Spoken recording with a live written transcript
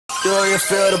Do you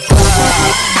feel the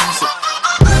vibes?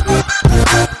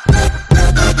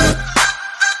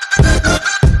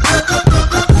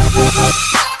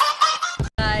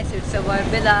 Guys, it's a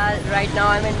m.bilal. Right now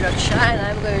I'm in Raksha and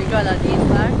I'm going to Alladin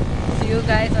Park. See you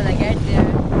guys when I get there.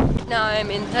 Now I'm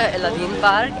in the Alladin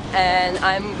Park and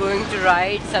I'm going to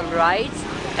ride some rides,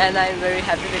 and I'm very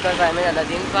happy because I'm in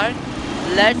Alladin Park.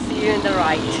 Let's see you in the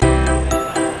ride.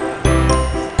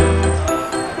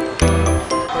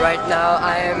 Right now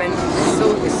I am in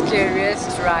so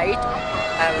scariest ride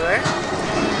ever,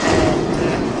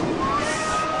 and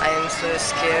I am so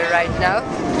scared right now.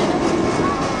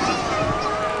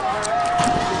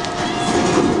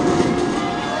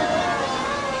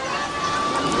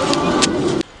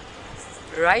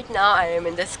 Right now I am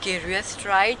in the scariest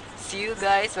ride. See you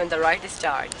guys when the ride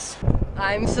starts.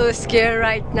 I'm so scared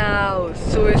right now.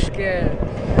 So scared.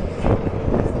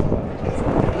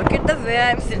 Look at the way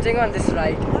I'm sitting on this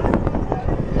ride.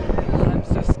 I'm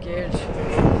so scared.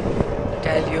 I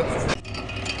tell you.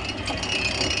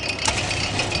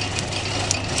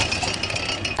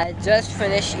 I just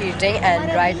finished eating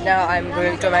and right now I'm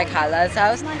going to my khala's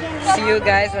house. See you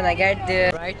guys when I get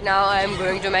there. Right now I'm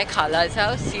going to my khala's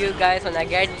house. See you guys when I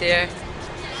get there.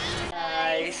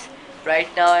 Guys, right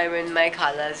now I'm in my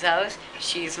khala's house.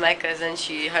 She's my cousin.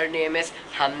 Her name is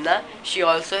Humna. She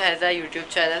also has a YouTube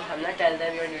channel. Humna, tell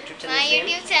them your YouTube channel My name.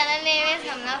 YouTube channel name is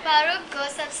Humna Farooq. Go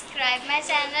subscribe my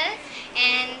channel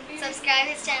and subscribe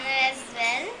his channel as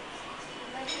well.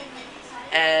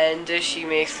 And she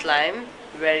makes slime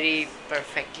very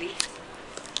perfectly.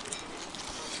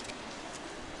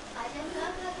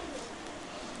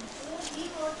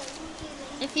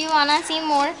 If you wanna see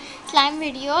more slime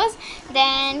videos,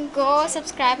 then go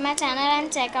subscribe my channel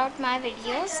and check out my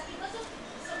videos.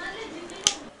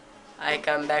 I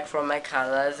come back from my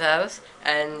khala's house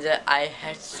and I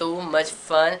had so much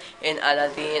fun in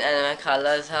Alladin and my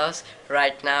khala's house.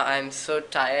 Right now I'm so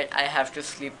tired. I have to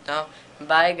sleep now.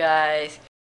 Bye guys.